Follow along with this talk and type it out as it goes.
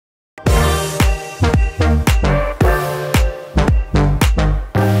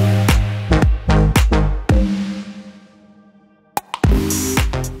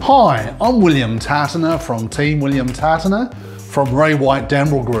Hi, I'm William Tartiner from Team William Tartiner from Ray White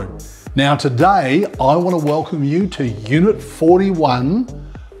Damrell Group. Now today I want to welcome you to Unit 41,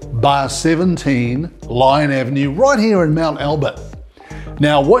 Bar 17, Lyon Avenue, right here in Mount Albert.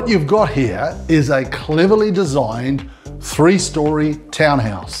 Now what you've got here is a cleverly designed 3-story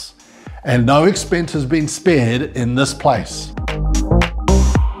townhouse, and no expense has been spared in this place.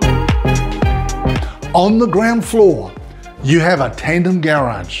 On the ground floor, you have a tandem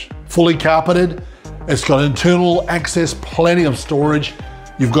garage, fully carpeted. It's got internal access, plenty of storage.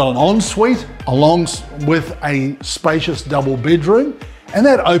 You've got an ensuite along with a spacious double bedroom, and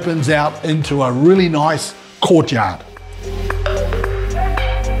that opens out into a really nice courtyard.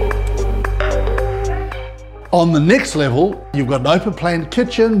 On the next level, you've got an open plan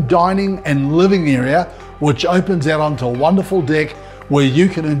kitchen, dining and living area, which opens out onto a wonderful deck where you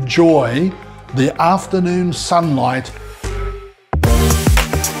can enjoy the afternoon sunlight.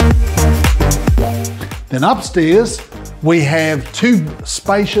 Then upstairs, we have 2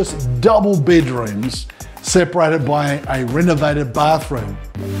 spacious double bedrooms separated by a renovated bathroom.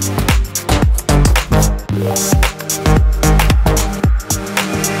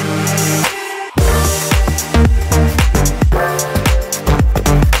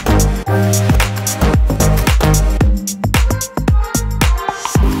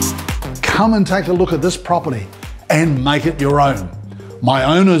 Come and take a look at this property and make it your own. My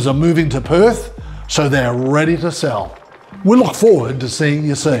owners are moving to Perth, so they're ready to sell. We look forward to seeing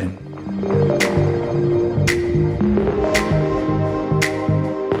you soon.